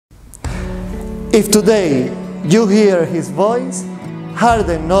If today you hear His voice,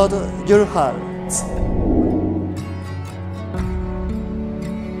 harden not your hearts.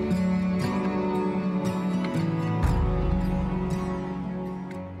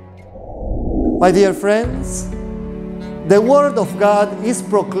 My dear friends, the Word of God is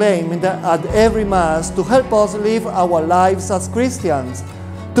proclaimed at every Mass to help us live our lives as Christians,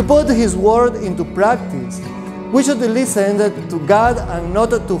 to put His Word into practice. We should listen to God and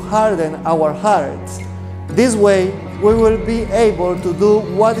not to harden our hearts. This way, we will be able to do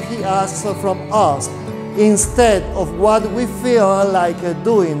what He asks from us, instead of what we feel like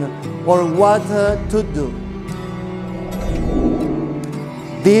doing or what to do.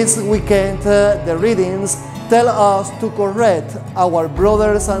 This weekend, the readings tell us to correct our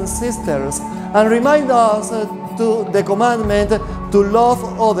brothers and sisters and remind us to the commandment to love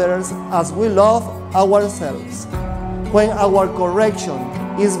others as we love ourselves. When our correction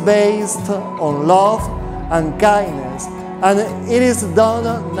is based on love and kindness, and it is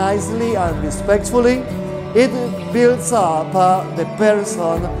done nicely and respectfully, it builds up the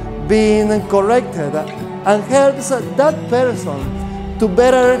person being corrected and helps that person to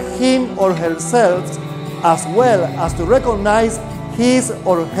better him or herself, as well as to recognize his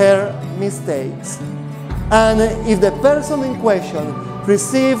or her mistakes. And if the person in question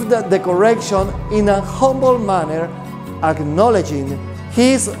received the correction in a humble manner, acknowledging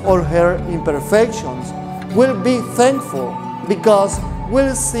his or her imperfections, will be thankful because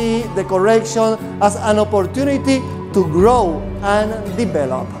we'll see the correction as an opportunity to grow and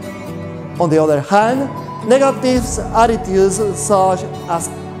develop. On the other hand, negative attitudes such as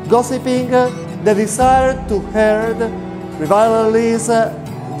gossiping, the desire to hurt, rivalries,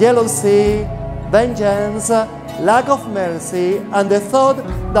 jealousy, vengeance, lack of mercy, and the thought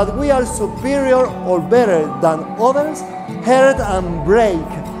that we are superior or better than others hurt and break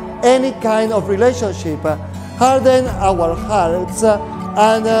any kind of relationship, harden our hearts,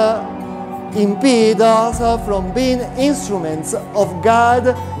 and impede us from being instruments of God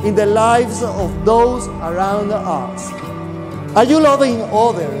in the lives of those around us. Are you loving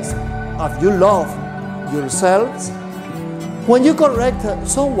others as you love yourselves? When you correct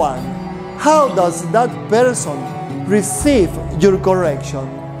someone, how does that person receive your correction?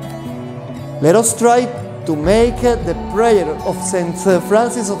 Let us try to make the prayer of Saint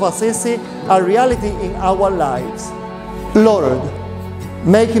Francis of Assisi a reality in our lives. Lord,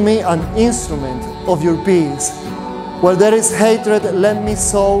 make me an instrument of your peace. Where there is hatred, let me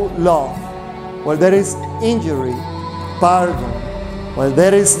sow love. Where there is injury, pardon. Where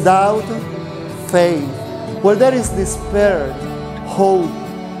there is doubt, faith. Where there is despair, hope.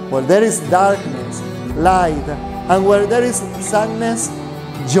 Where there is darkness, light. And where there is sadness,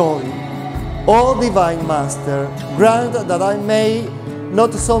 joy. O Divine Master, grant that I may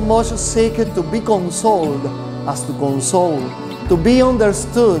not so much seek to be consoled as to console, to be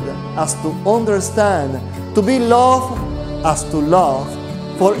understood as to understand, to be loved as to love.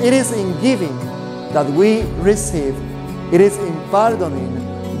 For it is in giving that we receive, it is in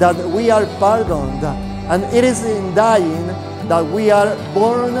pardoning that we are pardoned, and it is in dying that we are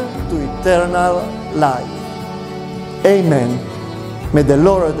born to eternal life. Amen. May the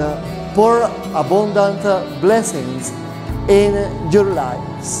Lord pour abundant blessings in your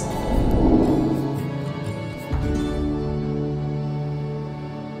lives.